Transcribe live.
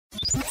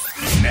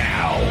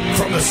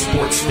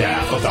sports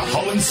staff of the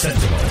Holland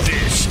Sentinel.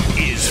 This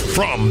is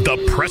From the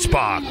Press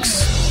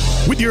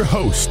Box with your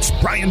hosts,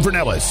 Brian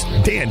Vernellis,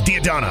 Dan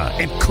Diadana,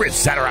 and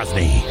Chris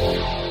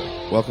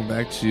Zadarozny. Welcome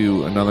back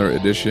to another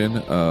edition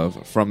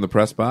of From the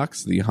Press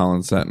Box, the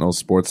Holland Sentinel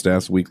Sports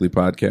Staff's weekly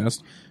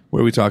podcast,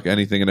 where we talk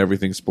anything and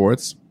everything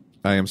sports.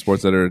 I am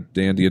sports editor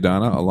Dan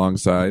Diadana,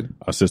 alongside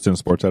assistant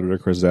sports editor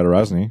Chris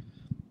Zadarozny.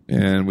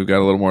 And we've got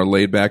a little more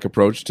laid-back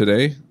approach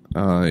today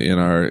in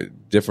our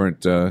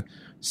different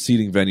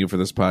seating venue for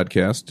this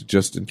podcast,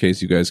 just in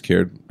case you guys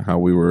cared how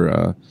we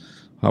were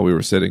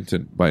sitting to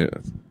by.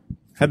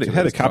 Had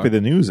to copy the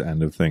news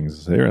end of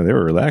things. They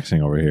were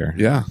relaxing over here.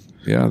 Yeah.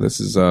 This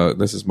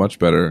is much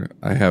better.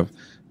 I have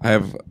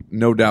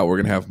no doubt we're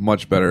going to have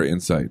much better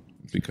insight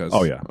because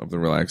of the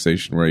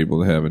relaxation we're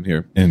able to have in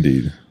here.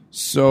 Indeed.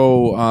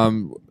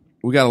 So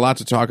we got a lot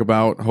to talk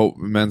about. Hope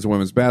men's and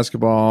women's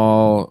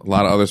basketball, a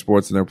lot of other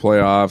sports in their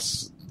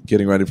playoffs,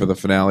 getting ready for the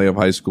finale of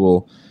high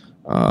school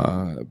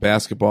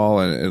basketball,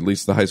 and at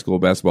least the high school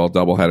basketball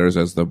doubleheaders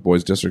as the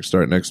boys districts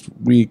start next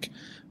week.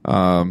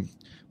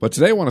 But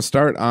today I want to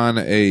start on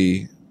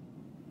a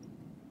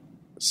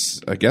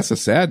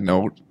sad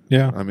note.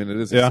 Yeah. I mean, it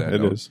is a sad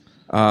note. It is.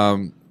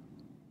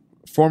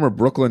 Former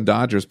Brooklyn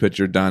Dodgers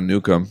pitcher Don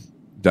Newcomb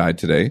died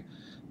today.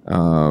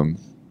 I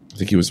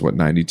think he was,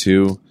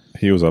 92?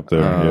 He was up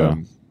there,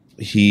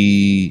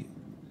 He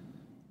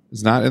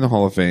is not in the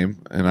Hall of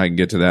Fame, and I can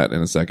get to that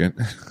in a second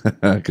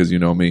because you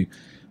know me.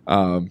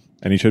 And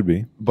he should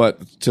be.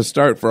 But to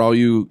start, for all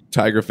you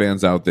Tiger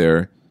fans out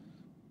there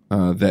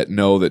that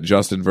know that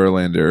Justin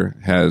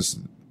Verlander has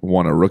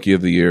won a Rookie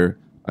of the Year,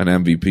 an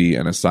MVP,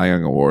 and a Cy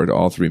Young Award,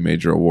 all three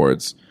major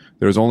awards.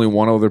 There's only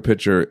one other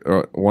pitcher,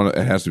 it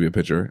has to be a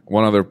pitcher,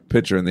 one other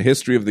pitcher in the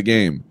history of the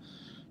game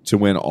to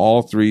win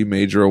all three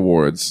major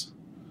awards.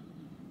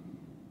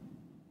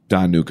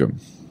 Don Newcomb.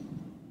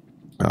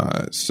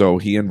 So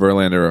he and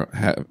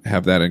Verlander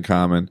have that in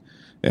common.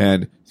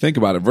 And think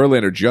about it,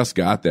 Verlander just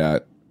got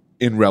that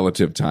in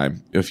relative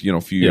time, a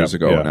few years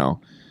ago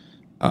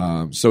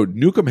now. So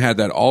Newcomb had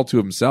that all to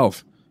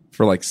himself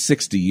for like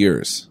 60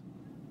 years,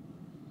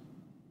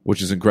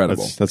 which is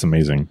incredible. That's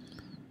amazing.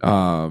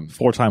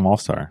 4-time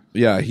All-Star.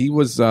 Yeah, he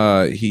was.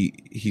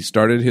 He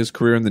started his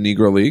career in the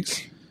Negro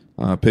Leagues,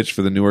 pitched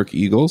for the Newark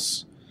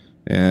Eagles,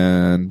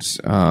 and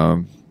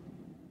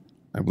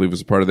I believe it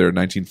was a part of their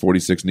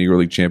 1946 Negro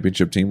League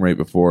championship team right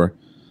before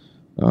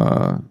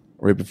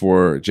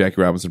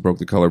Jackie Robinson broke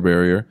the color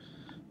barrier.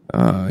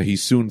 He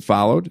soon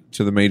followed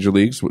to the major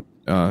leagues,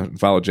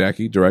 followed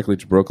Jackie directly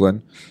to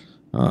Brooklyn,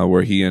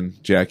 where he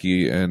and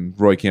Jackie and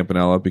Roy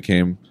Campanella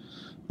became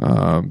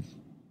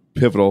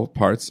pivotal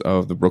parts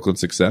of the Brooklyn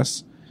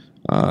success.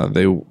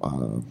 He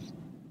won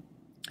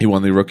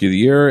the Rookie of the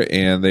Year,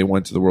 and they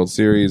went to the World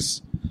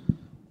Series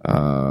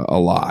a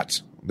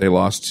lot. They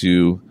lost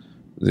to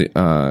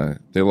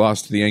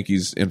the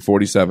Yankees in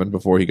 47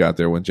 before he got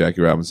there with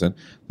Jackie Robinson.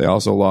 They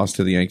also lost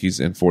to the Yankees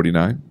in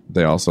 49.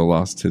 They also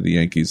lost to the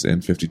Yankees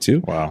in 52.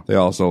 Wow. They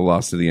also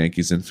lost to the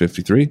Yankees in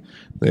 53.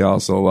 They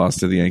also lost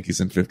to the Yankees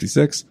in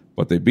 56,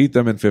 but they beat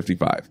them in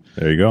 55.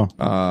 There you go.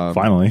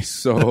 Finally.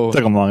 So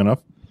took them long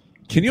enough.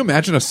 Can you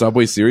imagine a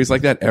Subway Series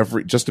like that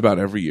just about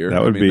every year?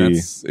 That would be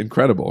that's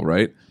incredible,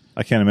 right?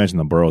 I can't imagine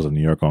the boroughs of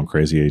New York going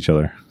crazy at each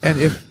other. And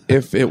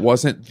if it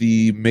wasn't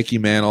the Mickey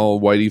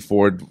Mantle, Whitey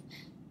Ford,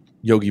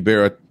 Yogi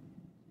Berra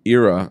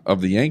era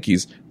of the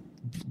Yankees,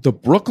 the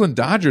Brooklyn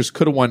Dodgers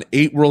could have won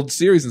 8 World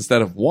Series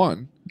instead of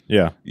 1.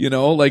 Yeah.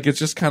 It's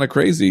just kind of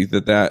crazy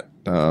that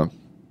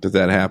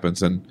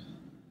happens. And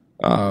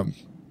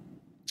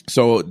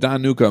so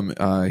Don Newcomb,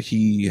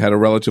 he had a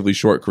relatively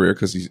short career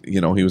because he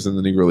was in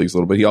the Negro Leagues a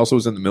little bit. He also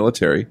was in the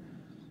military,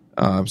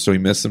 so he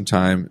missed some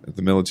time at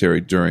the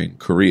military during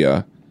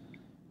Korea,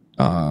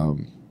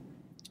 and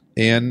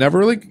never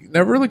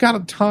really got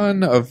a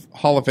ton of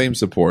Hall of Fame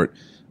support.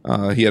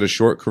 He had a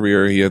short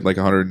career. He had like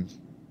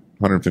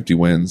 150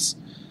 wins,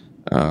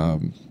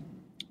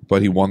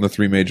 but he won the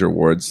 3 major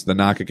awards. The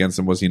knock against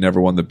him was he never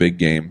won the big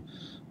game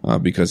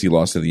because he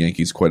lost to the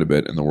Yankees quite a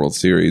bit in the World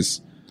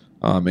Series.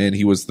 And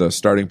he was the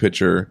starting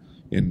pitcher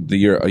in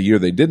a year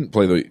they didn't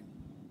play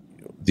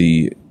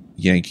the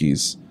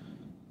Yankees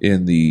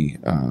in the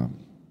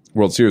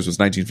World Series was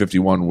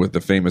 1951 with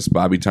the famous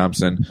Bobby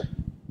Thompson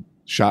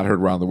shot heard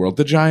around the world.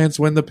 The Giants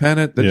win the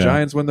pennant. The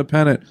Giants win the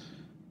pennant.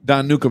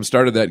 Don Newcomb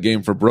started that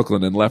game for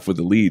Brooklyn and left with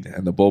the lead,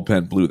 and the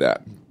bullpen blew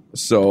that.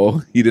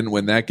 So he didn't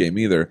win that game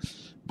either.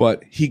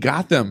 But he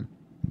got them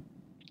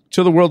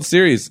to the World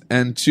Series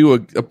and to a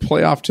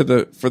playoff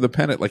for the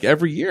pennant like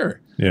every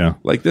year. Yeah.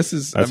 Like that's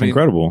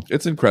incredible.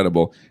 It's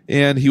incredible.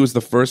 And he was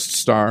the first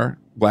star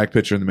black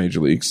pitcher in the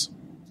major leagues.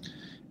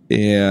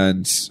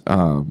 And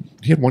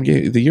he had one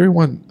game. The year he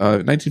won,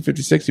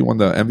 1956, he won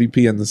the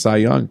MVP and the Cy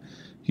Young.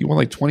 He won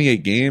like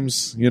 28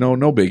 games,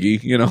 no biggie,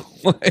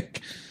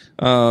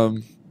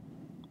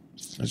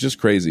 it's just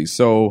crazy.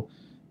 So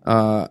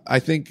I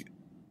think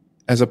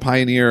as a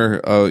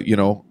pioneer,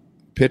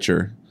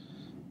 pitcher,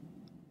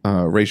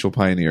 racial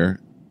pioneer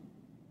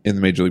in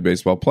the Major League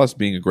Baseball, plus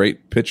being a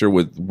great pitcher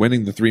with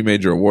winning the 3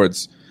 major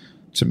awards,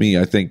 to me,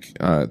 I think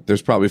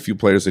there's probably a few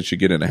players that should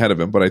get in ahead of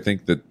him, but I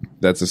think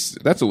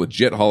that's a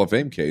legit Hall of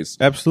Fame case.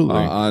 Absolutely.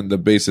 On the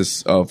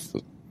basis of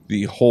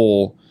the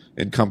whole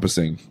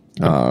encompassing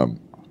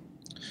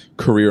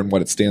career and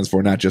what it stands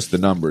for, not just the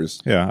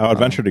numbers. Yeah, I would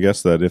venture to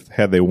guess that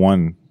had they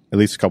won at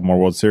least a couple more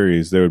World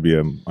Series, there would be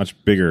a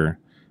much bigger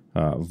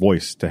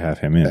voice to have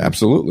him in.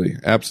 Absolutely,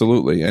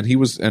 and he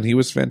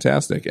was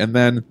fantastic. And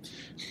then,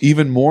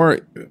 even more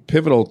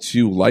pivotal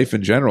to life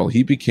in general,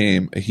 he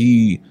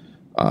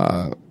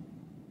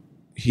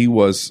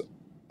was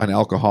an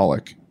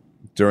alcoholic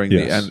during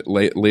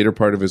the later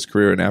part of his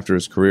career and after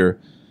his career,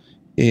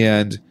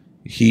 and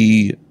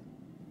he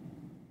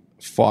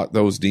fought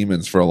those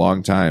demons for a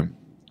long time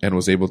and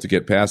was able to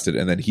get past it.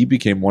 And then he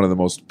became one of the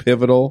most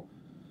pivotal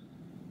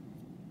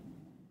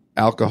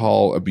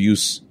alcohol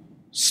abuse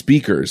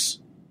speakers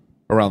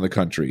around the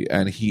country,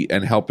 and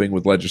helping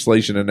with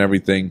legislation and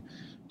everything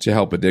to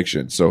help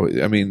addiction. So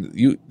I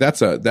mean,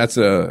 that's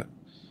a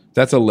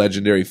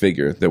legendary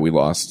figure that we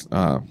lost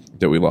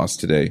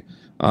today.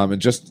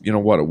 And just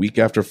a week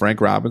after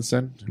Frank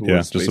Robinson, who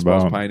was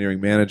baseball's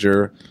pioneering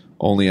manager,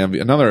 only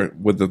another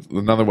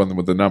one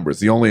with the numbers,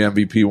 the only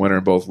MVP winner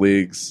in both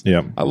leagues.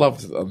 Yeah, I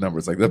love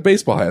numbers like that.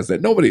 Baseball has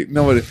that. Nobody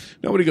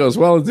goes,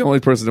 well, it's the only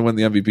person to win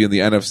the MVP in the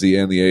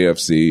NFC and the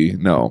AFC.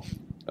 No,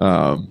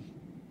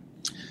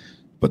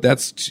 but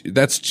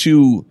that's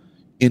two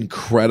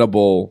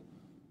incredible,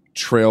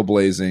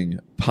 trailblazing,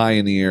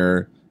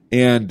 pioneer,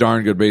 and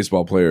darn good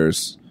baseball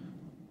players,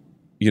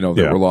 that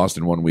were lost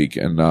in 1 week.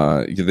 And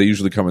they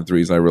usually come in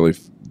threes. I really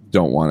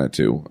don't want it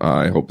to.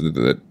 I hope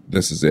that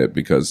this is it,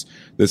 because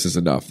this is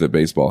enough that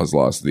baseball has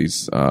lost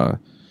these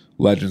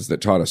legends that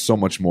taught us so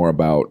much more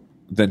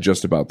than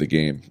just about the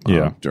game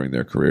during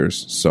their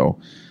careers. So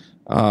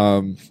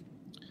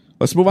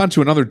let's move on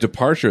to another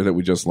departure that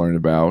we just learned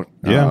about.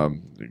 Yeah.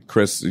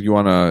 Chris, you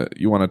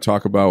wanna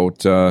talk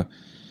about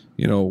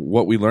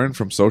what we learn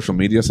from social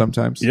media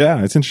sometimes?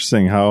 Yeah, it's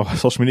interesting how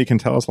social media can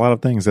tell us a lot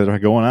of things that are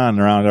going on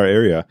around our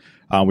area.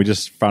 We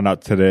just found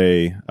out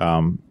today,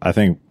 I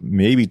think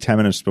maybe 10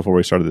 minutes before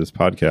we started this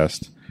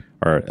podcast,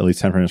 or at least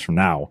 10 minutes from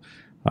now,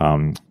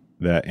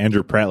 that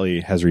Andrew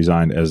Pratley has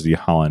resigned as the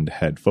Holland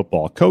head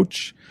football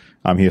coach.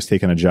 He has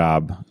taken a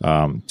job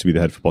to be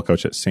the head football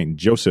coach at St.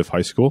 Joseph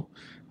High School.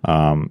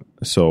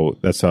 So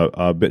that's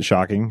a bit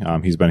shocking.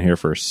 He's been here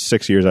for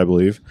 6 years, I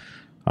believe.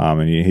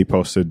 And he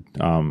posted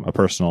a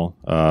personal,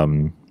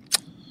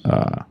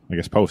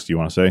 post, you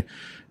want to say,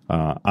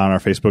 on our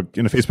Facebook,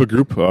 in a Facebook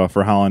group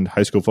for Holland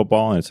High School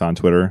Football, and it's on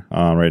Twitter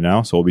right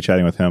now. So we'll be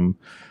chatting with him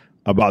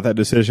about that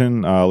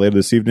decision later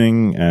this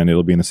evening, and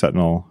it'll be in the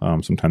Sentinel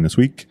sometime this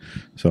week.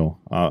 So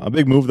a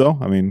big move, though.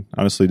 I mean,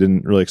 honestly,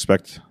 didn't really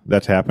expect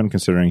that to happen,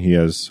 considering he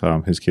has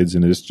his kids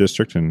in this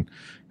district, and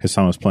his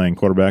son was playing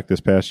quarterback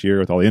this past year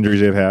with all the injuries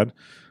they've had.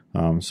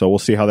 So we'll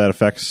see how that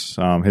affects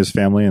his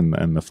family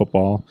and the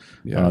football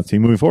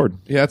team moving forward.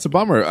 Yeah, it's a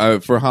bummer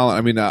for Holland.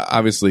 I mean,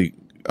 obviously,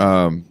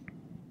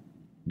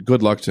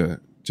 good luck to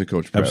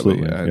Coach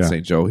Pratley at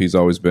St. Joe. He's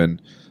always been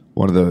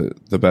one of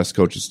the best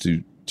coaches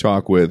to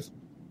talk with,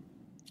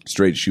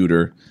 straight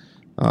shooter.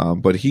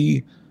 But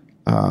he,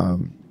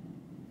 and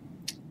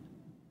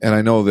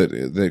I know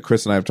that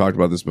Chris and I have talked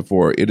about this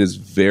before, it is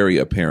very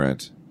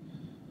apparent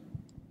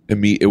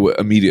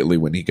immediately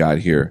when he got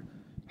here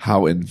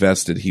how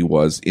invested he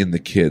was in the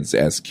kids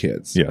as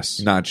kids. Yes.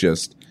 Not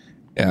just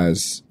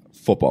as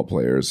football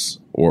players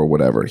or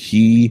whatever.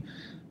 He,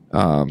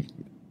 and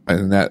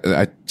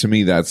that, to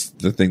me, that's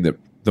the thing that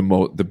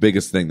the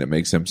biggest thing that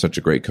makes him such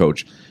a great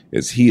coach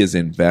is he is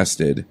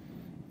invested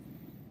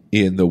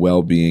in the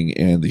well-being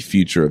and the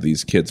future of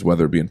these kids,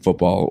 whether it be in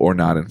football or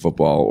not in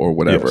football or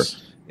whatever.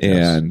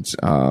 Yes.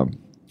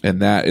 And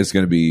that is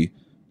going to be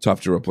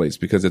tough to replace,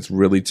 because it's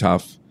really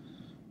tough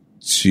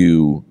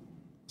to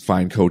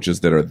find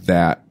coaches that are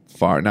that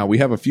far. Now, we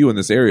have a few in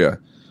this area,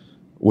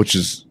 which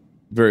is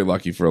very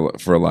lucky for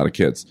a lot of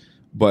kids,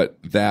 but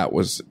that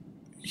was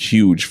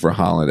huge for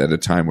Holland at a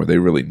time where they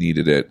really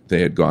needed it.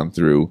 They had gone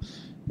through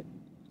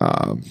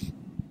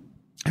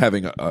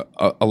having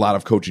a lot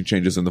of coaching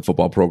changes in the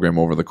football program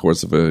over the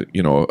course of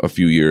a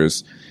few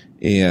years,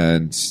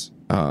 and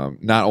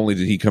not only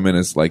did he come in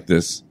as like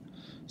this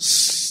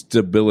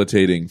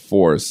debilitating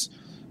force,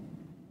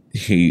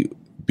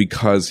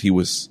 because he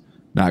was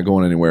not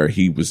going anywhere,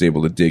 he was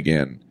able to dig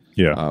in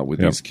with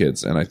these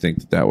kids, and I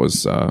think that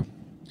was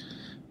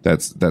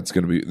that's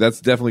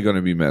definitely going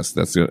to be missed.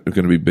 That's going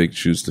to be big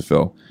shoes to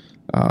fill.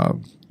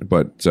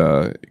 But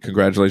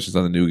congratulations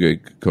on the new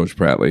gig, Coach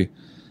Pratley.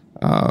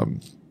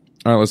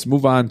 All right, let's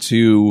move on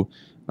to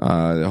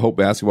Hope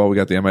basketball. We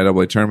got the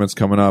MIAA tournaments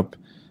coming up.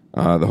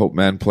 The Hope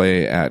men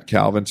play at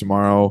Calvin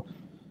tomorrow.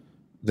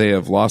 They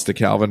have lost to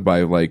Calvin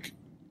by like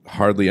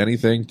hardly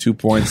anything, 2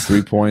 points,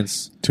 3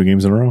 points. 2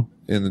 games in a row.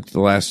 In the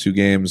last 2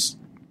 games.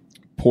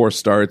 Poor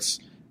starts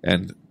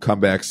and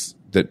comebacks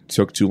that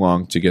took too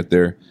long to get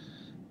there,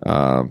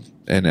 and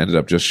ended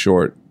up just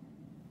short.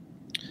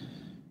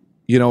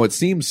 It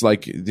seems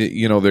like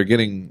they're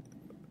getting.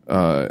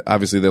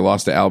 Obviously, they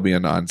lost to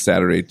Albion on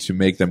Saturday to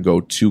make them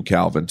go to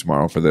Calvin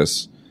tomorrow for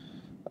this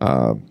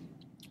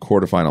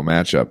quarterfinal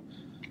matchup.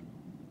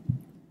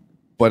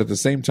 But at the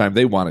same time,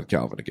 they wanted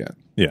Calvin again.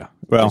 Yeah.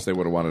 Well, Well, they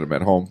would have wanted him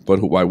at home,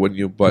 but why wouldn't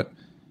you? But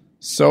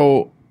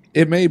so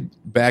it may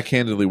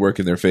backhandedly work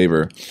in their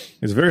favor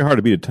it's very hard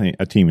to beat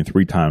a team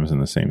 3 times in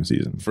the same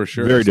season. for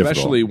sure, Very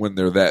especially difficult.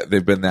 when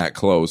they've been that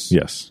close.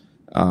 Yes.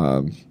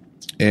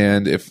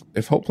 And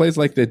if Hope plays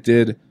like they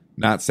did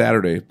not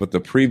Saturday, but the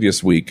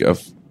previous week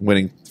of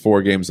winning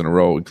 4 games in a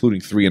row,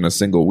 including 3 in a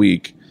single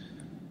week,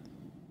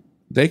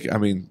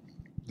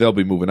 they'll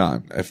be moving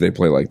on if they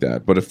play like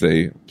that. But if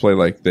they play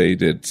like they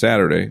did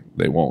Saturday,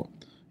 they won't.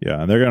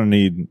 Yeah, and they're gonna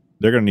need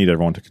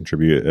everyone to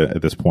contribute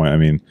at this point. I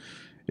mean,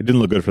 it didn't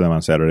look good for them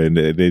on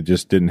Saturday. They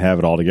just didn't have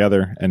it all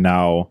together, and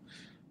now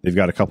they've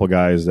got a couple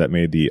guys that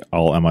made the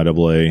All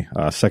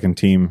MIAA second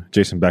team,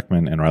 Jason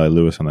Beckman and Riley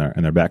Lewis in their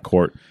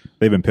backcourt.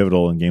 They've been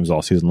pivotal in games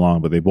all season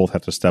long, but they both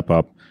have to step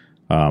up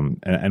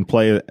and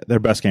play their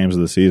best games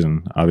of the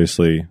season.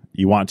 Obviously,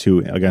 you want to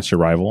against your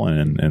rival,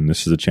 and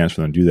this is a chance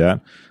for them to do that.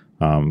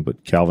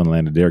 But Calvin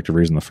landed Derek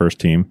DeVries in the first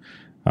team.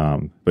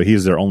 But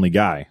he's their only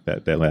guy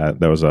that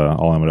was an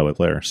All MIAA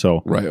player.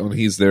 So Right, when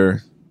he's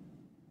there,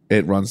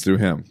 it runs through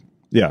him.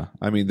 yeah,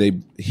 I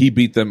mean, he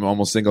beat them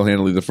almost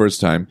single-handedly the first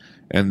time,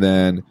 and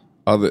then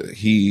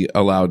he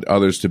allowed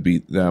others to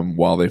beat them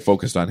while they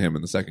focused on him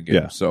in the second game.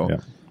 yeah. So,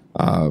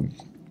 yeah.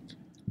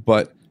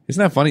 But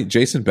isn't that funny?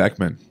 Jason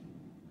Beckman,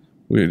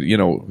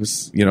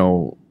 was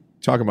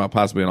talking about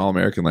possibly an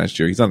All-American last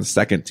year. He's on the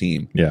second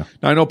team. Yeah.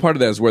 Now, I know part of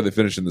that is where they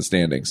finished in the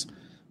standings.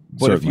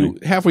 But if Certainly.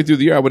 you halfway through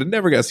the year, I would have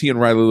never guessed he and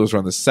Riley Lewis were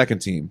on the second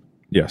team.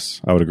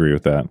 Yes, I would agree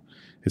with that.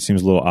 It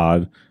seems a little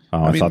odd.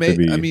 I thought they'd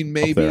be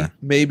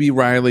maybe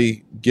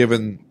Riley,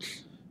 given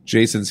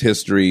Jason's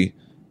history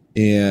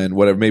and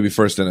whatever, maybe a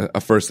first and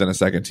a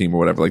second team or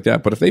whatever like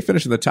that. But if they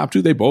finished in the top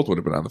 2, they both would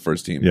have been on the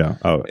first team. Yeah.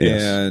 Oh,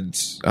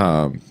 yes.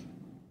 And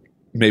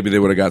maybe they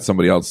would have got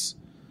somebody else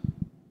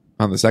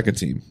on the second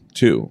team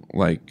too,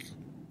 like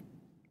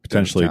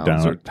potentially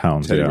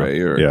Towns, Teddy yeah.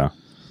 Ray, or yeah.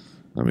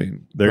 I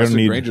mean, They're gonna Preston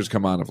need- Granger's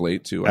come on of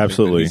late too. I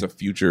Absolutely. think that he's a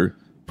future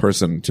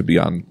person to be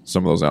on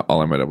some of those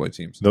All MIAA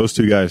teams. Those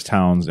 2 guys,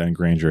 Towns and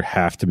Granger,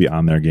 have to be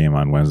on their game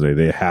on Wednesday.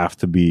 They have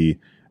to be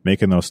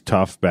making those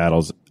tough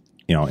battles.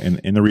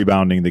 In the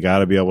rebounding, they got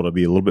to be able to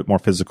be a little bit more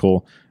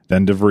physical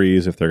than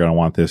DeVries if they're going to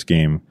want this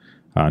game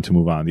to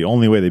move on. The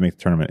only way they make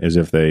the tournament is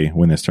if they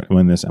win this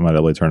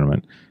MIAA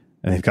tournament,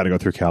 and they've got to go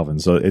through Calvin.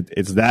 So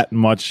it's that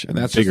much And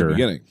that's bigger. just the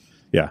beginning.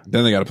 Yeah,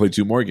 Then they got to play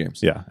 2 more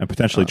games. yeah, and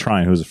potentially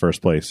trying who's the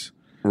first place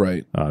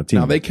Right. team.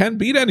 Now, they can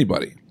beat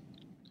anybody.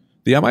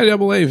 The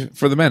MIAA,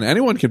 for the men,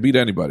 anyone can beat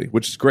anybody,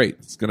 which is great.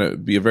 It's going to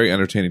be a very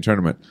entertaining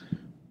tournament.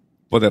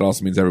 But that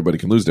also means everybody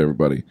can lose to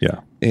everybody.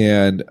 Yeah.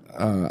 And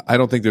I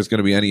don't think there's going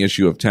to be any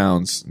issue of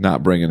Towns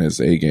not bringing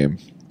his A game.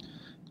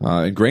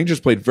 And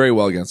Granger's played very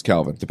well against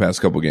Calvin the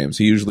past couple games.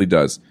 He usually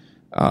does.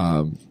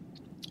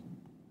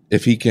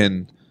 If he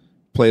can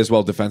play as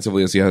well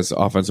defensively as he has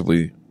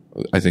offensively,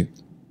 I think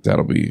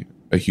that'll be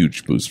a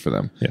huge boost for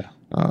them. Yeah.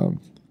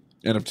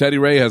 And if Teddy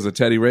Ray has a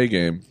Teddy Ray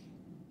game,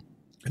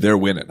 they're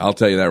winning. I'll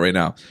tell you that right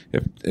now.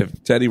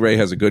 If Teddy Ray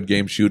has a good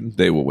game shooting,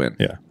 they will win.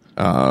 Yeah.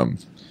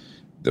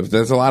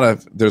 There's a lot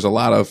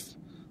of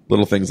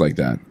little things like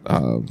that,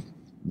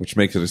 which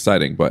makes it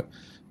exciting. But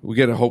we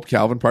get a Hope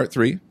Calvin Part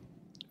 3.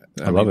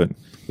 I love it.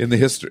 In the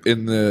history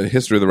of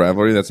the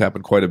rivalry, that's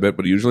happened quite a bit.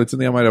 But usually it's in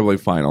the MIAA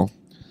final.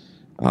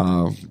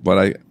 But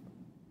I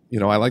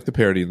like the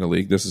parity in the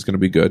league. This is going to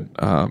be good,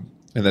 and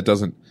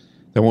that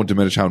won't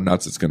diminish how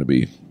nuts it's going to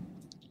be.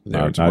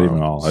 Not even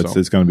at all.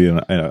 It's going to be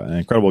an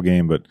incredible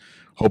game, but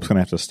Hope's going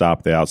to have to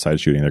stop the outside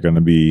shooting. They're going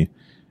to be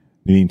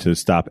needing to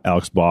stop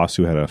Alex Boss,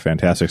 who had a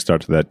fantastic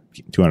start to that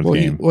 200th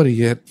game. He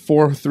hit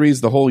 4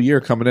 threes the whole year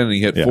coming in, and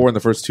he hit 4 in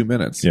the first 2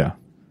 minutes. Yeah.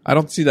 I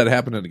don't see that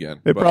happening again.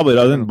 It probably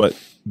doesn't, but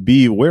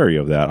be wary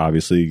of that,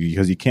 obviously,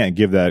 because you can't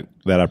give that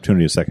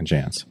opportunity a second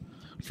chance.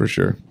 For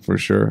sure.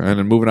 And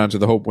then moving on to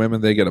the Hope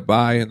women, they get a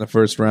bye in the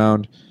first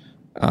round.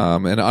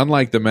 And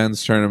unlike the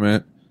men's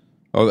tournament,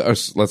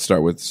 let's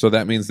start with, so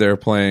that means they're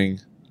playing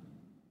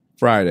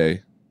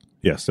Friday.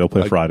 Yes, they'll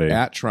play Friday.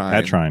 At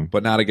Trine.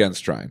 But not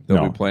against Trine.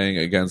 They'll be playing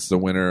against the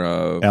winner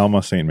of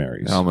Alma St.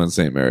 Mary's. Alma and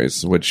St.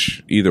 Mary's,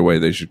 which either way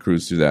they should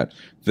cruise through that.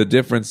 The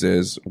difference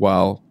is,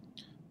 while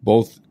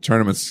both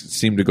tournaments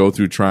seem to go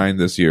through Trine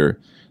this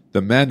year,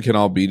 the men can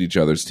all beat each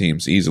other's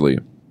teams easily.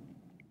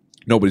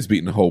 Nobody's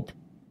beaten Hope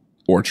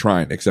or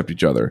Trine except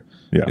each other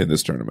in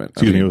this tournament.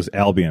 Excuse me, it was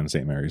Albion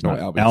St. Mary's. No,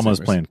 Albion Alma's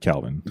St. Mary's. playing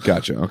Calvin.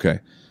 Gotcha. Okay.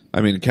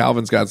 I mean,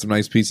 Calvin's got some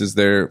nice pieces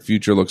there.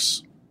 Future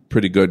looks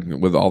pretty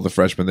good with all the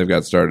freshmen they've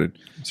got started.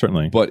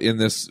 Certainly. But in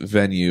this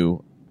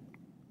venue,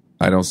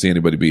 I don't see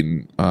anybody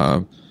beating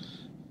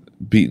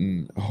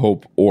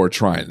Hope or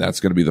Trine. That's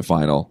going to be the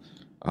final.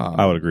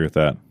 I would agree with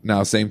that.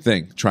 Now, same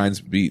thing.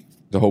 Trine's beat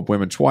the Hope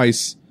women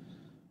twice.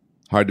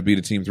 Hard to beat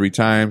a team 3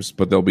 times,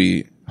 but they'll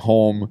be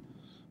home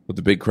with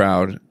the big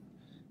crowd.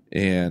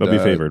 And They'll be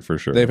favored for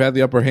sure. They've had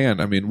the upper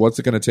hand. I mean, what's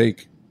it going to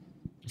take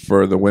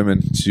for the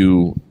women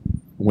to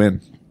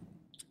win?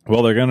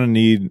 Well, they're going to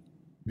need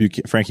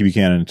Frankie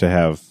Buchanan to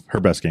have her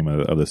best game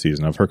of the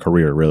season, of her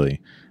career, really.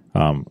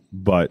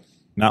 But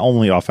not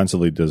only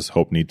offensively does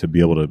Hope need to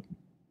be able to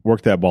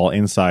work that ball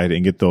inside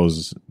and get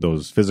those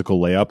physical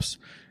layups,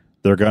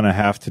 they're going to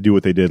have to do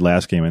what they did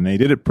last game, and they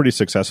did it pretty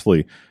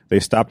successfully. They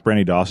stopped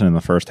Brandy Dawson in the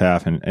first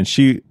half, and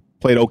she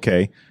played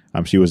okay.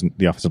 She was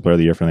the Offensive Player of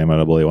the Year for the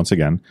MLAA once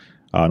again.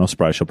 No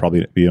surprise, she'll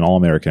probably be an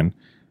All-American.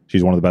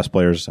 She's one of the best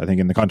players, I think,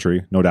 in the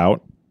country, no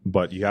doubt.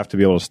 But you have to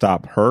be able to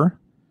stop her,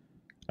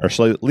 or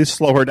at least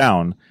slow her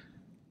down,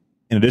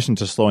 in addition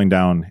to slowing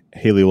down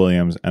Haley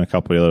Williams and a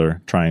couple of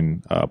other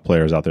trying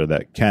players out there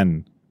that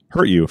can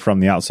hurt you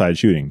from the outside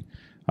shooting.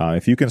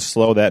 If you can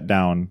slow that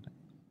down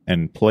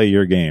and play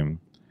your game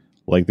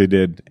like they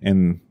did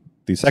in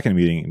the second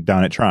meeting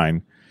down at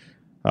Trine,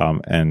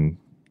 and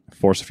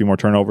force a few more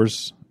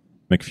turnovers,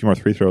 make a few more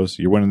free throws,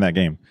 you're winning that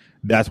game.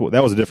 That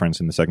was the difference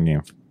in the second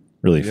game,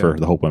 really, for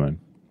the Hope women.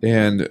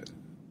 And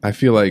I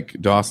feel like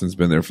Dawson's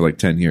been there for like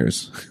 10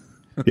 years.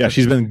 Yeah,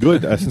 she's been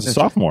good since a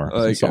sophomore.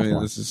 I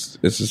mean, it's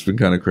just been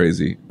kind of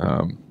crazy.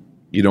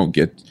 We don't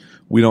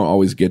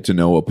always get to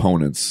know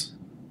opponents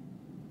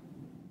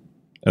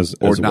as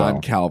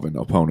non-Calvin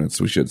opponents,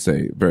 we should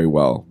say, very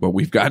well. But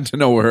we've gotten to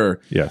know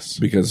her, yes,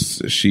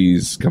 because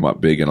she's come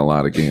up big in a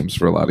lot of games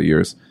for a lot of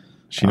years.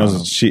 She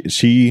knows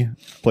she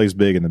plays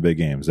big in the big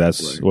games.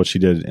 That's right. What she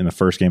did in the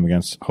first game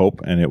against Hope,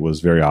 and it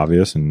was very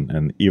obvious.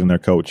 And even their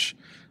coach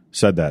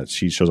said that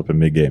she shows up in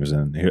big games.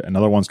 And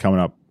another one's coming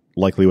up,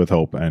 likely with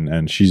Hope,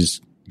 and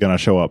she's gonna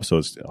show up. So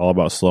it's all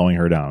about slowing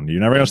her down. You're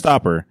never gonna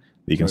stop her,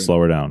 but you can slow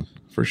her down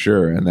for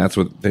sure. And that's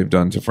what they've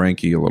done to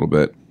Frankie a little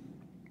bit.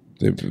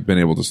 They've been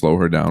able to slow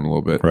her down a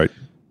little bit. Right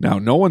now,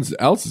 no one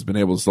else has been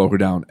able to slow her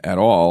down at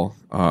all.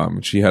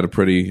 She had a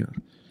pretty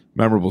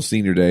memorable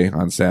senior day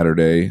on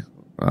Saturday,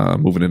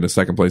 moving into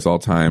second place all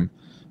time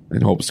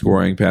in Hope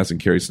scoring, passing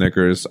Carrie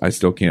Snickers. I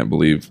still can't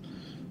believe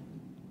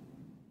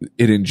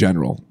it in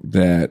general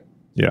that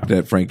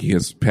Frankie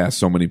has passed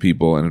so many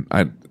people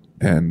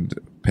and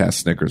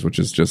passed Snickers, which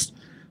is just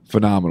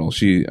phenomenal.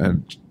 She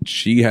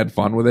had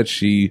fun with it.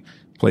 She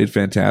played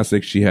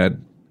fantastic. She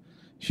had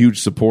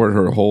huge support.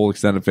 Her whole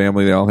extended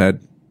family, they all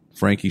had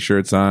Frankie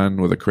shirts on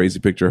with a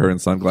crazy picture of her in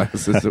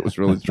sunglasses. It was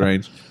really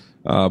strange,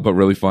 but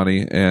really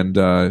funny.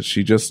 And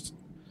she just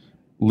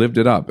lived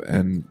it up,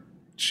 and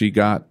she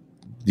got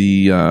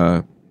the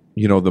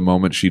the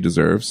moment she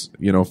deserves,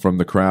 from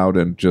the crowd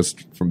and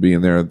just from being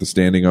there at the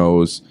standing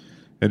O's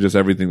and just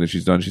everything that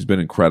she's done. She's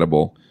been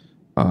incredible.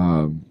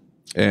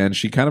 And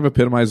she kind of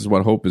epitomizes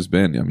what Hope has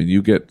been. I mean,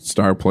 you get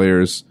star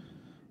players,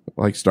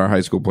 like star high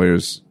school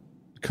players,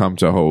 come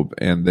to Hope,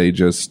 and they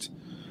just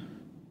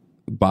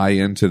buy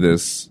into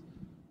this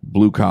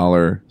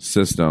blue-collar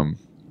system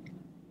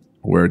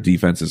where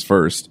defense is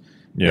first.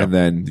 Yeah. And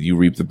then you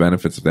reap the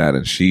benefits of that.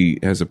 And she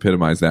has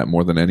epitomized that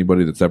more than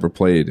anybody that's ever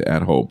played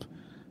at Hope,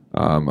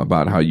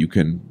 about how you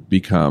can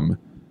become,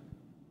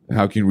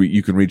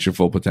 you can reach your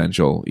full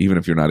potential, even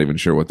if you're not even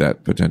sure what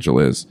that potential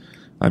is.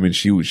 I mean,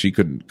 she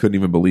couldn't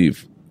even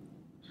believe,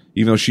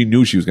 even though she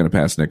knew she was going to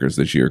pass Snickers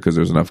this year because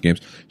there's enough games,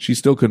 she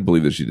still couldn't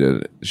believe that she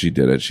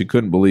did it. She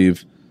couldn't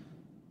believe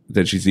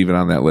that she's even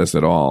on that list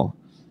at all.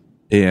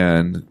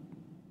 And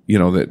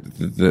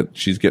that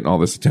she's getting all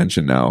this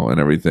attention now and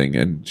everything,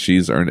 and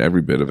she's earned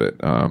every bit of it.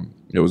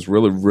 It was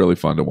really, really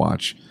fun to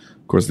watch.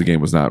 Of course, the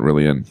game was not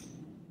really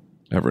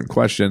ever in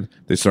question.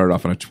 They started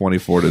off on a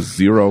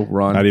 24-0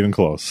 run. Not even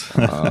close.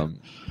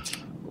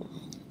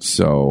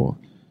 So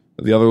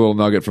the other little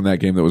nugget from that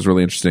game that was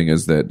really interesting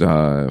is that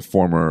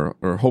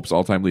Hope's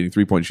all-time leading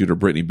three-point shooter,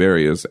 Brittany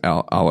Berry, is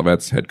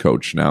Olivet's head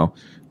coach now.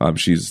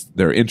 She's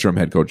their interim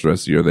head coach the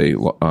rest of the year. They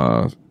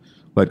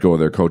let go of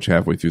their coach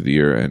halfway through the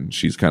year, and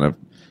she's kind of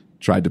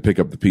tried to pick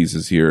up the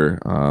pieces here.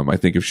 I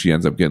think if she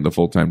ends up getting the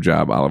full-time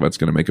job, Olivet's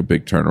going to make a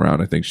big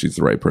turnaround. I think she's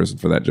the right person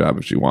for that job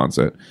if she wants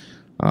it.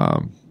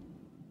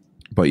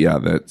 But yeah,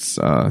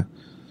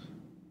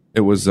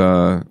 it was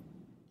a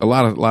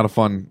lot of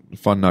fun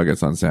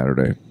nuggets on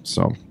Saturday.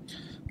 So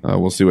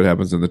we'll see what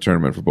happens in the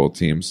tournament for both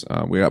teams.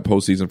 We got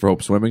postseason for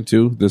Hope Swimming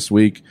too this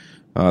week.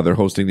 They're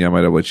hosting the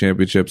MIAA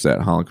Championships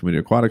at Holland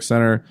Community Aquatic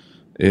Center.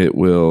 It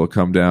will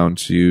come down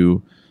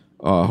to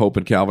Hope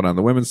and Calvin on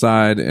the women's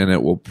side, and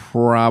it will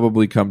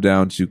probably come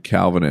down to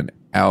Calvin and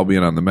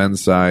Albion on the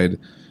men's side.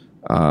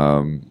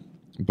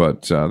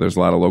 But there's a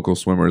lot of local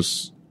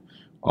swimmers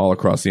all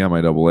across the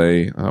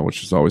MIAA,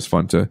 which is always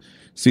fun to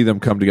see them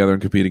come together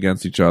and compete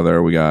against each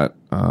other. We got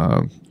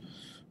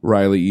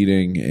Riley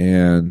Eating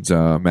and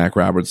Mac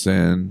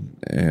Robertson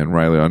and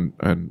Riley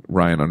and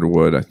Ryan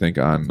Underwood, I think,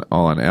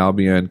 all on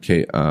Albion.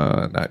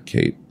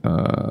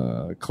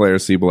 Claire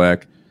C.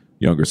 Black,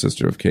 younger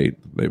sister of Kate.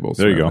 They both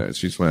swim. There you go.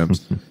 She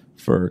swims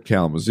for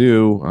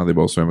Kalamazoo. They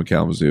both swim at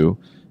Kalamazoo.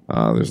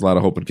 There's a lot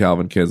of Hope and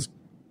Calvin kids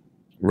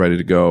ready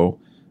to go.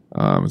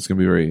 It's going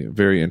to be very,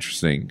 very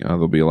interesting.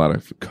 There'll be a lot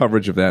of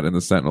coverage of that in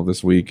the Sentinel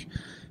this week.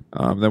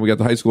 Then we got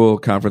the high school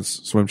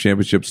conference swim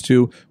championships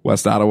too.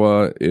 West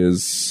Ottawa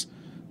is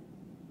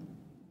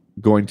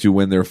going to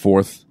win their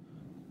fourth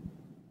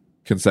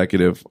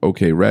consecutive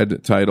OK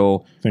Red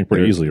title. I think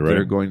pretty easily, right?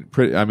 They're going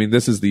pretty. I mean,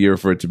 this is the year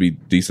for it to be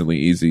decently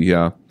easy.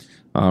 Yeah,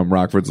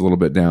 Rockford's a little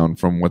bit down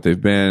from what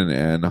they've been,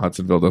 and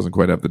Hudsonville doesn't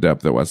quite have the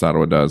depth that West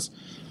Ottawa does.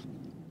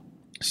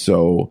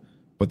 So,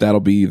 but that'll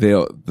be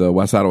the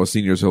West Ottawa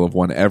seniors will have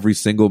won every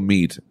single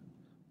meet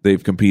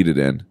they've competed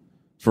in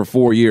for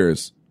 4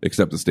 years,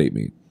 except the state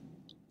meet,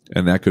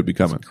 and that could be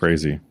coming. That's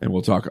crazy. And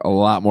we'll talk a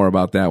lot more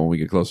about that when we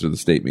get closer to the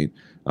state meet.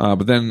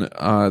 But then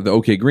the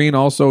OK Green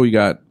also, you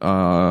got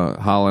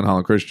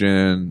Holland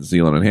Christian,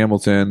 Zeeland, and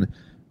Hamilton.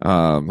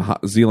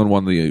 Zeeland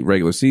won the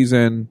regular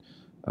season.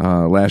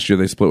 Last year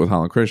they split with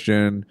Holland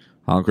Christian.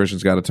 Holland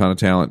Christian's got a ton of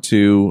talent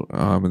too,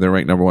 and they're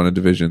ranked number 1 in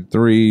Division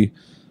 3.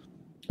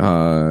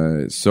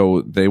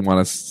 So they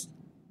want to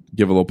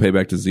give a little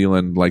payback to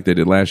Zeeland like they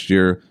did last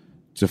year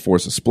to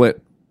force a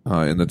split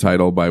in the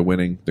title by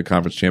winning the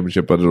conference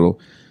championship, but it'll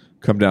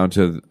come down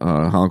to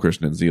Holland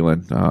Christian and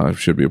Zeeland.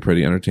 Should be a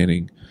pretty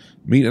entertaining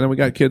meet. And then we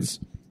got kids,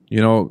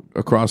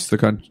 across the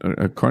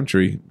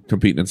country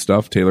competing in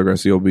stuff. Taylor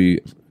Garcia will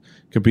be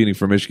competing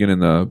for Michigan in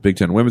the Big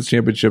Ten Women's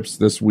Championships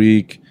this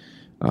week.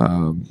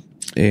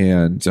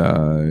 And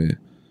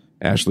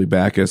Ashley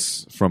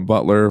Backus from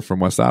Butler, from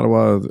West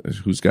Ottawa,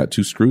 who's got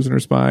 2 screws in her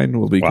spine,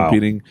 will be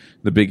competing in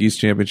the Big East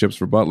Championships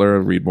for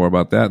Butler. Read more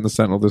about that in the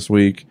Sentinel this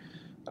week.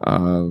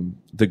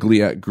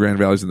 The Grand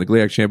Valley's in the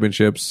GLIAC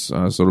Championships,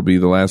 so it'll be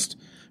the last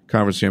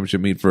conference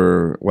championship meet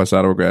for West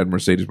Ottawa grad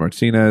Mercedes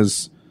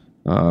Martinez,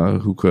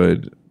 who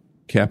could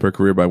cap her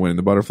career by winning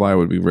the butterfly.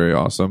 Would be very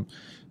awesome.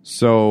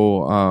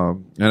 So,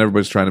 and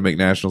everybody's trying to make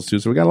nationals too.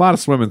 So we got a lot of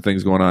swimming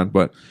things going on,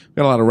 but we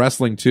got a lot of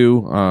wrestling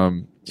too.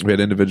 We had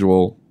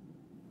individual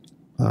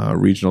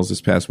regionals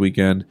this past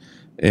weekend,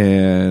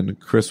 and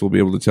Chris will be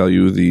able to tell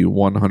you the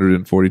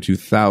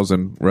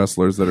 142,000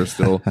 wrestlers that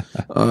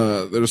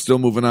are still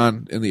moving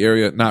on in the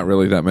area. Not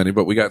really that many,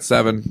 but we got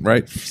 7,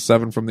 right?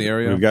 7 from the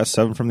area. We've got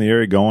 7 from the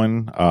area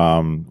going.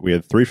 We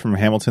had 3 from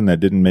Hamilton that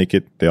didn't make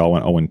it. They all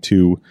went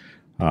 0-2.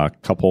 A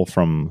couple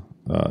from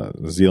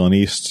Zeeland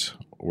East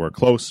were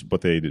close,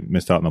 but they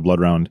missed out in the blood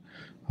round.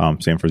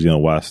 Same for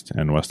Zeeland West,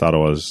 and West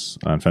Ottawa's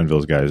and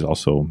Fenville's guys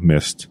also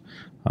missed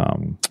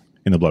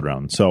in the blood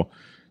round. So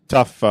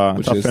tough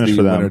finish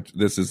for them. Winner.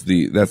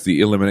 That's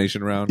the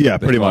elimination round. Yeah,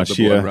 pretty much.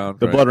 The blood round,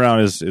 the blood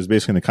round is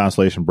basically in the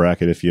consolation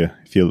bracket. If you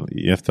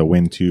have to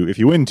win 2, if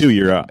you win 2,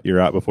 you're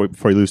out. Before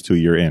you lose 2,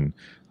 you're in.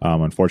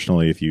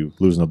 Unfortunately, if you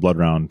lose in the blood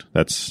round,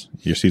 that's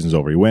your season's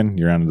over. You win,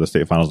 you're on to the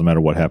state finals no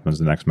matter what happens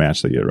in the next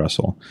match that you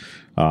wrestle.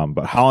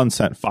 But Holland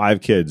sent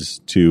 5 kids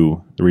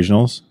to the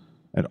regionals,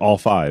 and all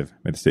 5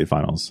 made the state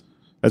finals.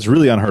 That's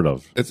really unheard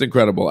of. It's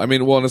incredible. I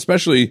mean, well, and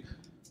especially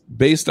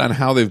based on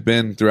how they've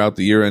been throughout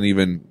the year and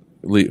even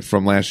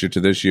from last year to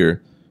this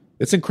year,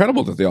 it's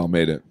incredible that they all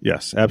made it.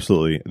 Yes,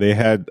 absolutely. They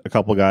had a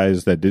couple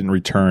guys that didn't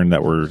return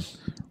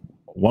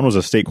one was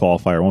a state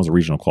qualifier, one was a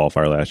regional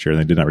qualifier last year,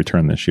 and they did not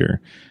return this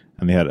year.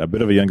 And they had a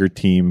bit of a younger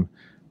team,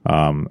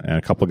 and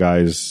a couple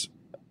guys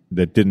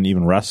that didn't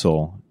even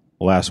wrestle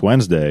last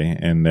Wednesday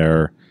in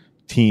their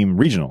team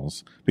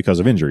regionals because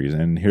of injuries.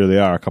 And here they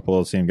are, a couple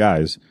of the same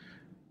guys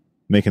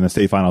making the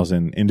state finals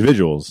in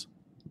individuals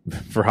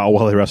for how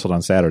well they wrestled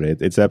on Saturday.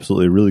 It's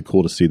absolutely really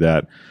cool to see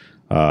that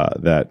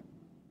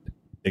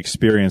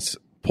experience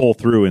pull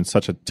through in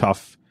such a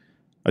tough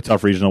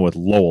regional with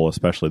Lowell,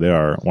 especially. They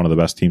are one of the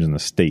best teams in the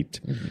state,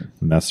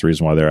 and that's the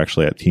reason why they're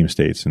actually at team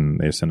states, and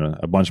they send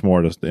a bunch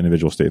more to the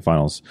individual state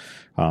finals.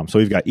 So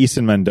we've got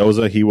Easton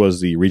Mendoza. He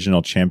was the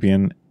regional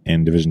champion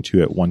in Division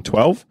 2 at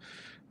 112.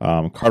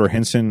 Carter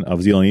Hinson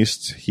of Zeeland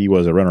East, he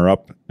was a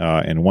runner-up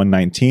in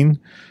 119.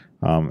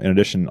 In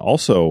addition,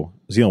 also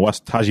Zeeland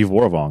West, Taji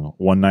Voravong,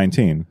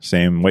 119,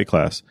 same weight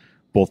class.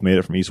 Both made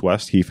it from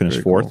East-West. He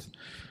finished 4th. Cool.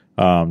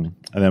 And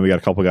then we got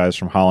a couple guys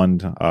from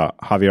Holland,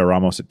 Javier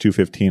Ramos at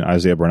 215,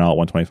 Isaiah Bernal at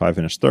 125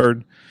 finished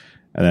 3rd.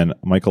 And then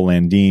Michael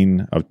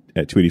Landine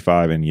at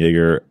 285 and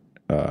Jaeger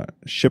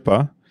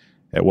Shippa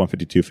at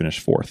 152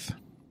 finished 4th.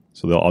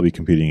 So they'll all be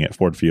competing at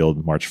Ford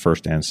Field March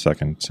 1st and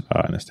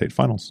 2nd in the state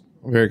finals.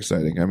 Very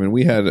exciting. I mean,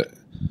 we had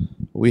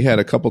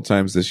a couple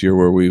times this year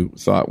where we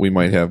thought we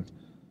might have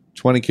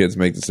 20 kids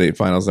make the state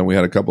finals, and we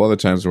had a couple other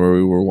times where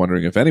we were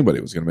wondering if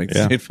anybody was going to make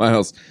the state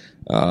finals.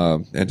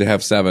 And to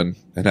have 7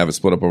 and have it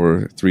split up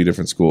over 3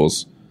 different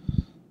schools,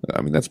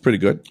 I mean, that's pretty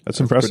good. That's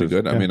impressive.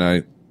 Pretty good. Yeah. I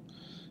mean,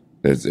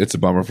 it's a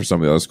bummer for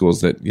some of the other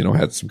schools that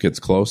had some kids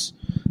close,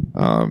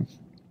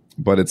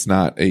 but it's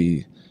not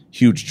a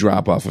huge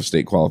drop off of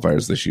state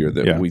qualifiers this year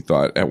that we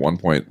thought at one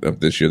point of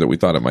this year that we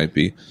thought it might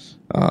be.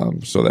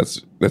 So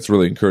that's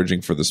really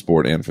encouraging for the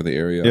sport and for the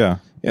area. Yeah.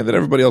 And that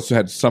everybody else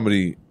had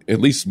somebody, at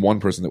least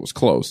one person that was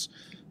close.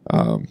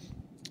 And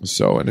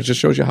it just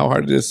shows you how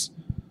hard it is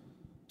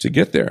to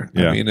get there.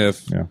 Yeah. I mean,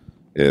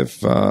 if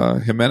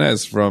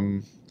Jimenez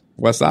from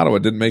West Ottawa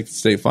didn't make the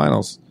state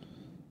finals,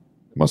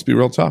 it must be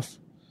real tough.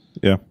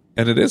 Yeah.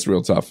 And it is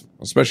real tough,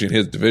 especially in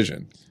his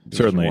division.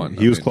 Certainly.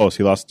 He was close.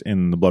 He lost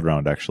in the blood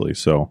round, actually.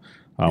 So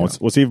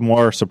what's even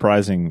more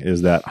surprising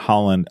is that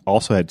Holland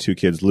also had 2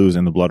 kids lose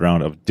in the blood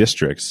round of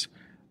districts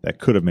that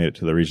could have made it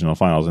to the regional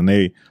finals.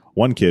 And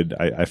one kid,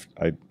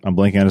 I'm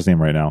blanking on his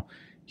name right now,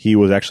 he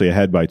was actually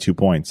ahead by 2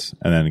 points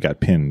and then got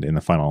pinned in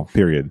the final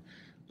period.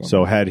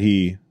 So had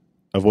he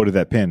avoided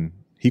that pin,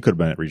 he could have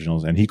been at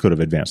regionals, and he could have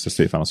advanced to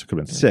state finals. It could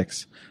have been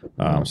 6.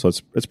 So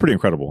it's pretty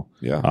incredible.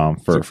 Yeah.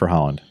 For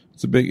Holland.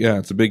 It's a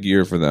big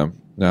year for them.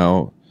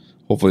 Now,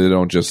 hopefully they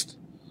don't just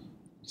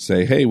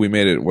say, "Hey, we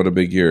made it. What a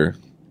big year,"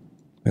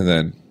 and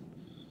then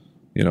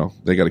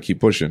they got to keep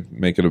pushing,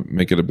 make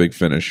it a big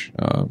finish.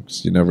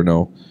 'Cause you never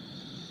know.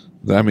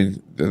 I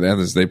mean, and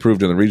as they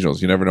proved in the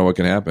regionals, you never know what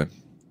can happen.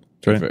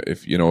 Right.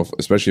 If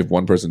especially if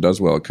one person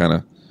does well, it kind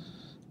of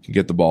can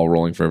get the ball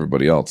rolling for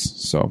everybody else.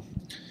 So,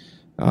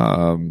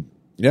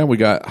 we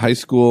got high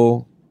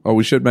school. Oh,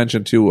 we should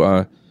mention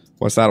too.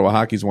 West Ottawa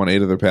Hockey's won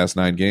 8 of their past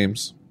 9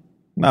 games.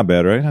 Not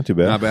bad, right? Not too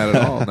bad. Not bad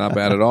at all. Not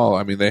bad at all.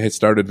 I mean, they had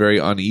started very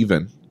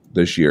uneven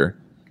this year,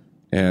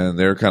 and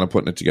they're kind of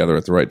putting it together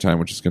at the right time,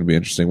 which is going to be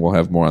interesting. We'll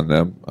have more on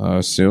them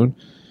soon.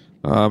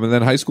 And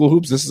then high school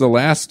hoops. This is the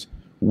last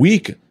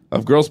week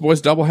of girls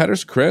boys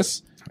doubleheaders.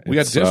 Chris, we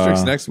got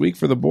districts next week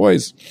for the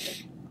boys.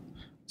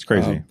 It's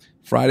crazy.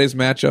 Friday's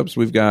matchups.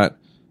 We've got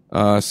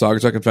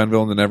Saugatuck and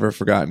Fenville in the Never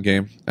Forgotten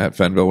game at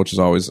Fenville, which is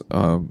always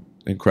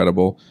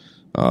incredible.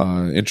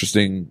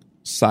 Interesting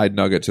side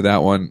nugget to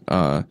that one.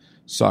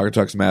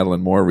 Saugatuck's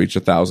Madeline Moore reached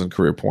 1,000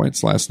 career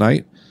points last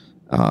night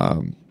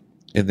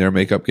in their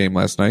makeup game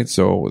last night.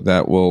 So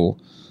that will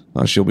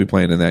she'll be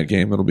playing in that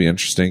game. It'll be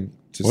interesting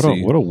to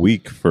see. What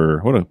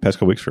a past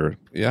couple weeks for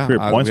career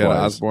points. We had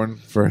Osborne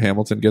for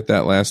Hamilton get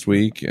that last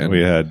week, and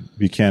we had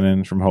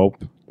Buchanan from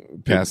Hope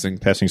passing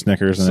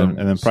Snickers, and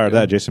then prior to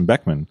that, Jason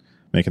Beckman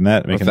making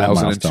that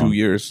 1,000 milestone. in 2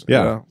 years.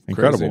 Yeah,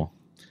 incredible.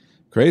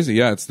 Crazy.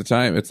 Yeah, it's the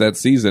time. It's that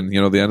season. The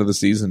end of the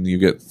season, you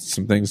get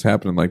some things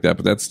happening like that,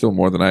 but that's still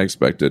more than I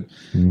expected.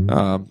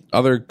 Mm-hmm.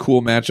 Other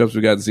cool matchups,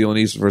 we got Zeeland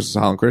East versus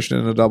Holland Christian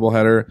in a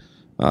doubleheader.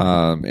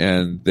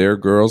 And their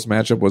girls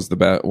matchup was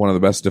one of the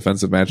best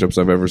defensive matchups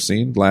I've ever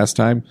seen last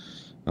time.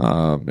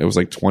 It was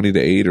like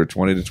 20-8 or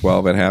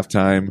 20-12 at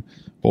halftime.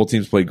 Both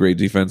teams played great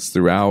defense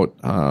throughout.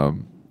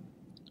 And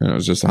it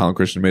was just Holland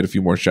Christian made a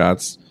few more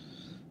shots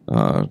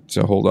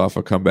to hold off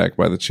a comeback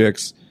by the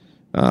Chicks.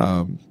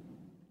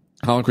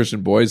 Holland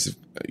Christian boys,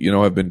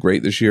 have been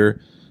great this year.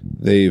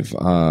 They've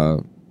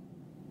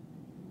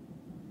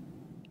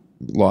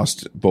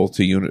lost both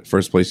to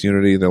first place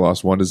Unity. They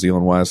lost 1 to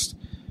Zeeland West.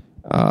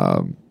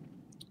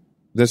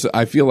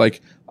 I feel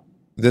like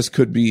this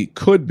could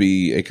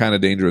be a kind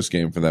of dangerous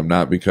game for them,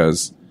 not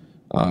because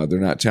they're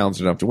not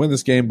talented enough to win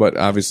this game, but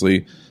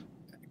obviously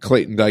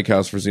Clayton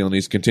Dykehouse for Zeeland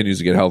East continues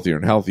to get healthier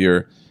and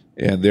healthier,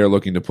 and they're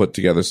looking to put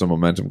together some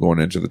momentum going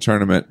into the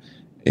tournament.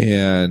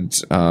 And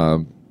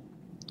Holland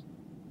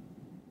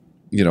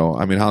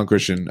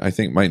Christian, I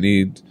think, might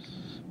need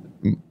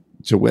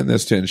to win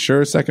this to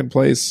ensure second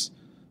place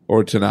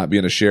or to not be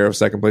in a share of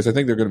second place. I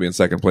think they're going to be in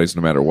second place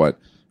no matter what.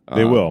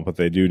 They will, but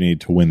they do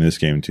need to win this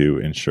game to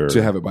ensure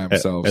to have it by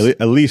themselves.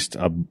 At least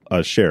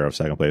a share of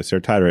second place. They're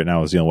tied right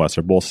now with Zeeland West.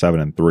 They're both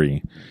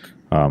 7-3.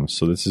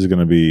 So this is going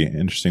to be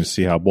interesting to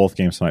see how both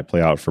games tonight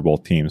play out for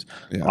both teams.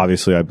 Yeah.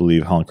 Obviously, I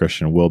believe Holland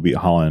Christian will beat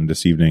Holland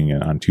this evening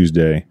on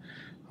Tuesday.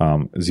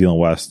 Zeeland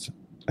West,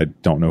 I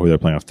don't know who they're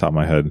playing off the top of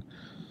my head,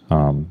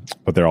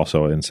 but they're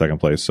also in second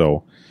place.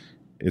 So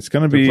it's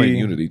going to be playing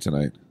Unity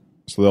tonight.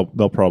 So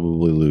they'll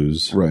probably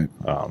lose, right?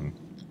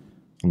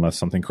 Unless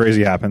something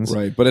crazy happens,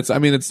 right? But it's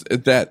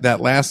that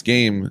last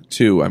game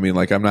too. I mean,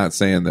 like, I'm not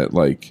saying that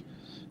like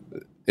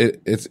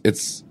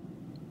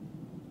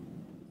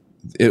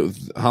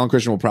Holland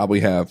Christian will probably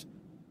have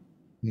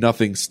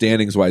nothing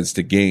standings wise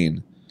to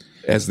gain,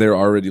 as they're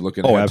already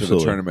looking ahead to the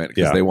tournament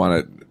because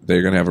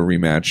they're going to have a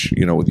rematch,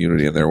 with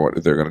Unity, and they're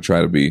going to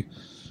try to be,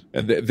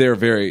 and they're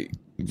very,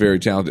 very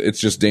talented. It's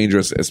just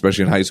dangerous,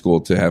 especially in high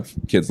school, to have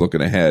kids looking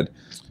ahead.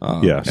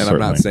 And certainly. I'm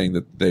not saying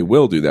that they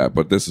will do that,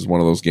 but this is one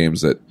of those games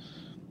that,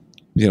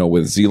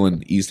 with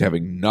Zeeland East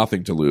having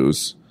nothing to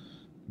lose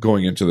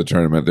going into the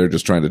tournament, they're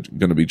just going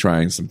to be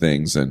trying some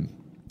things and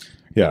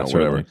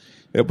whatever.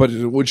 Yeah, but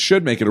which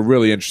should make it a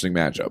really interesting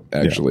matchup.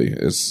 Actually,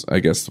 is I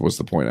guess was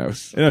the point I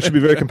was. It should be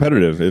very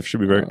competitive. It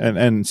should be very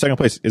and second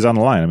place is on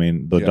the line. I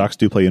mean, the Ducks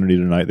do play Unity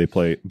tonight. They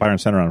play Byron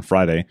Center on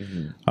Friday.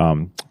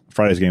 Mm-hmm.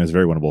 Friday's game is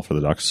very winnable for the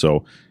Ducks.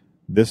 So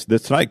this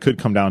tonight could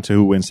come down to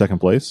who wins second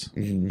place.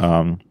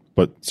 Mm-hmm.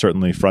 But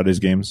certainly Friday's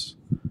games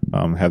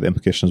have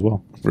implications as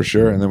well. For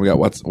sure. And then we got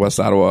West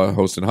Ottawa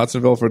hosting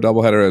Hudsonville for a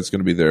doubleheader. It's going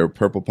to be their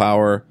Purple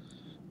Power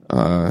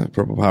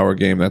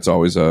game. That's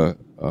always a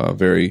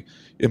very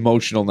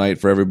emotional night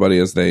for everybody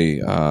as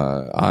they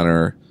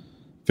honor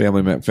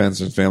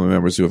friends and family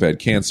members who have had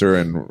cancer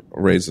and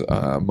raise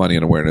money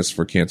and awareness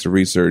for cancer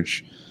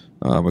research.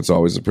 It's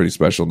always a pretty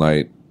special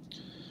night.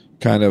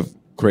 Kind of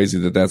crazy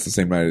that that's the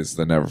same night as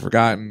the Never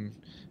Forgotten,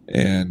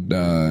 and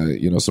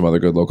some other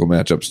good local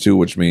matchups too,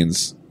 which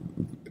means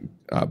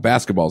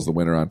basketball's the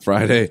winner on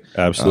Friday.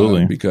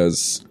 Absolutely,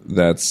 because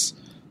that's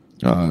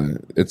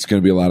it's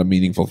going to be a lot of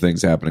meaningful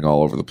things happening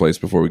all over the place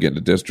before we get into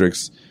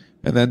districts.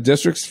 And then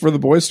districts for the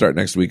boys start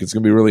next week. It's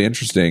going to be really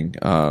interesting.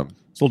 It's a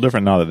little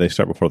different now that they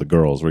start before the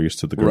girls. We're used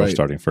to the girls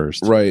starting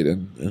first. Right,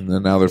 and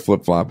then now they're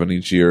flip-flopping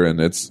each year, and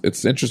it's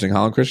interesting.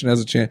 Holland Christian has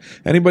a chance.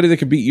 Anybody that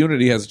can beat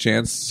Unity has a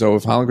chance. So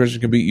if Holland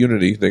Christian can beat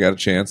Unity, they got a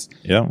chance.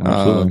 Yeah,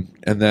 absolutely.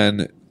 And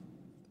then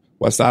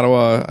West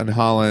Ottawa and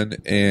Holland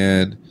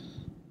and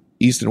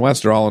East and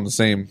West are all in the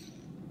same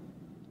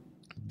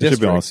They should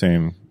be all the district,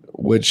 same.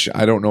 which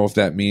I don't know if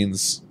that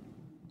means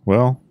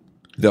Well,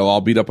 they'll all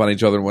beat up on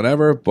each other and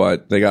whatever,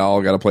 but they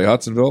all got to play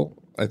Hudsonville.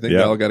 I think they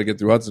Yeah. all got to get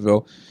through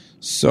Hudsonville.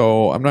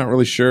 So I'm not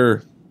really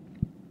sure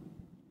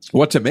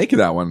what to make of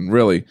that one,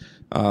 really.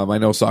 I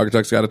know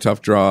Saugatuck's got a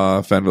tough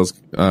draw. Fenville's,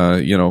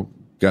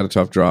 got a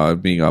tough draw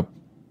being up.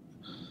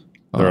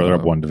 they're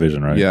up one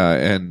division, right? Yeah,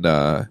 and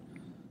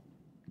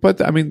but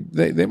I mean,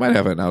 they might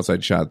have an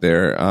outside shot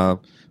there.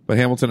 But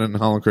Hamilton and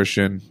Holland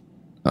Christian,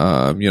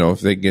 if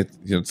they get,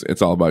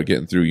 it's all about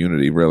getting through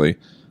Unity, really.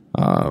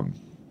 And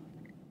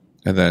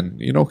then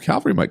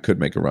Calvary could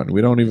make a run.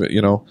 We don't even,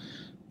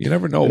 you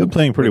never know. They're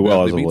playing pretty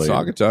well as They of beat late.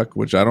 Saugatuck,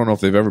 which I don't know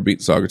if they've ever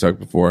beaten Saugatuck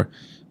before.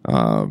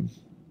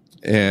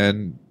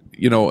 And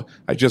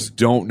I just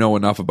don't know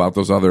enough about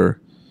those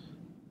other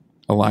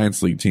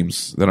Alliance League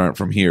teams that aren't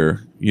from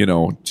here,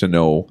 to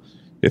know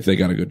if they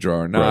got a good draw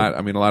or not. Right.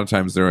 I mean, a lot of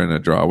times they're in a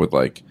draw with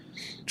like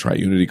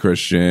Tri-Unity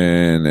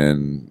Christian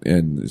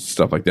and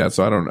stuff like that.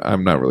 So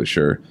I'm not really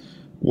sure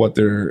what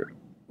their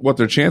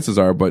chances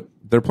are, but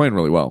they're playing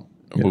really well,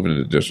 moving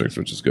into districts,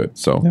 which is good.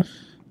 So,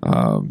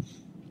 but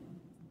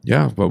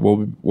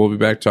we'll be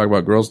back to talk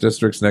about girls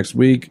districts next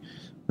week.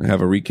 I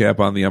have a recap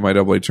on the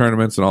MIAA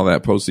tournaments and all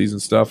that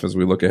postseason stuff as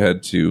we look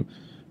ahead to,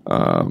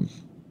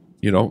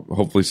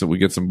 hopefully we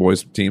get some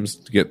boys teams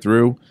to get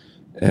through,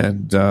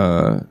 and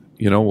we'll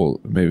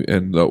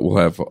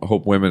have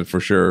Hope Women for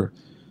sure.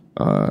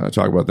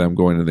 Talk about them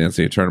going to the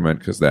NCAA tournament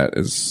because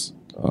that's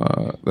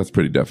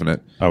pretty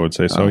definite. I would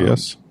say so.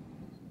 Yes.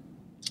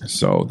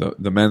 So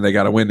the men, they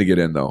got to win to get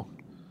in, though.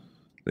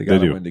 They got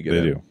to win to get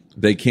in. do.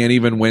 They can't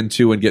even win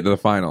two and get to the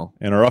final.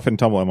 In a rough and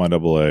tumble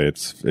MIAA,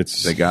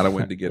 it's They got to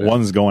win to get in.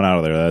 one's going out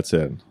of there. That's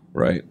it.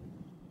 Right.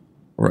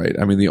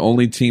 I mean, the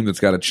only team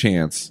that's got a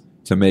chance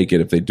to make it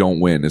if they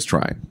don't win is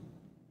Trine.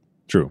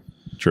 True.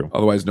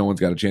 Otherwise, no one's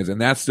got a chance, and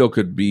that still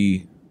could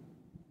be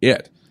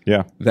it.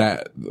 Yeah.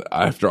 That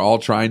after all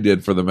Trine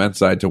did for the men's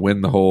side to win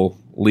the whole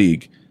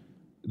league,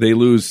 they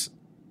lose.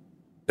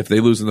 If they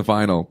lose in the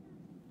final,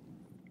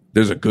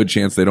 there's a good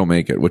chance they don't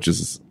make it, which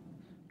is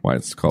why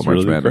it's called March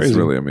really Madness. crazy.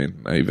 Really, I mean,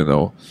 even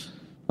though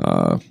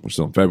we're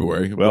still in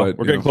February, Well, but,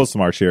 we're getting close to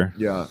March here.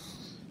 Yeah,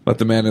 let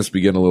the madness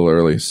begin a little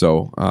early.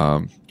 So,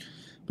 but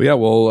yeah,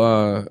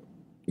 we'll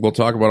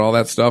talk about all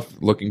that stuff.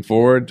 Looking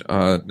forward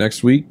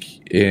next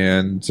week,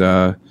 and this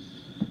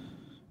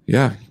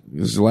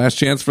is the last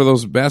chance for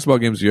those basketball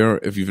games.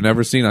 If you've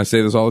never seen, I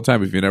say this all the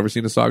time, if you've never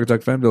seen a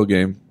Saugatuck Fenville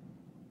game,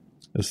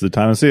 This is the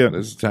time to see it.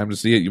 this is the time to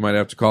see it. You might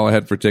have to call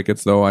ahead for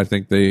tickets, though. I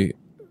think they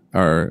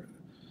are.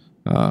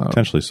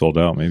 Potentially sold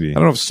out, maybe. I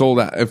don't know if sold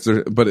out,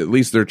 but at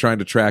least they're trying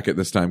to track it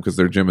this time because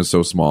their gym is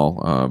so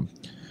small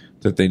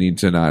that they need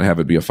to not have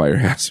it be a fire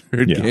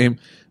hazard game.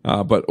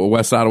 But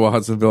West Ottawa,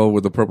 Hudsonville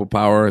with the Purple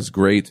Power is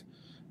great.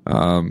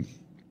 And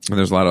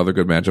there's a lot of other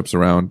good matchups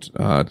around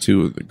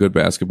too. Good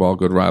basketball,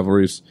 good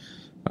rivalries.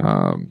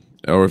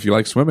 Or if you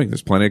like swimming,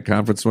 there's plenty of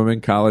conference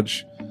swimming,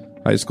 college,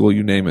 high school,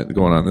 you name it,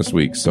 going on this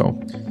week.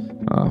 So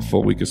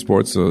full week of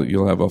sports. So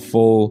you'll have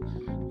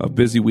a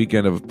busy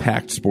weekend of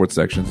packed sports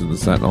sections in the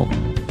Sentinel.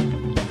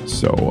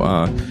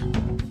 So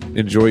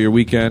enjoy your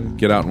weekend.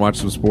 Get out and watch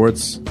some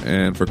sports.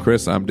 And for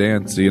Chris, I'm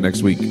Dan. See you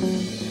next week.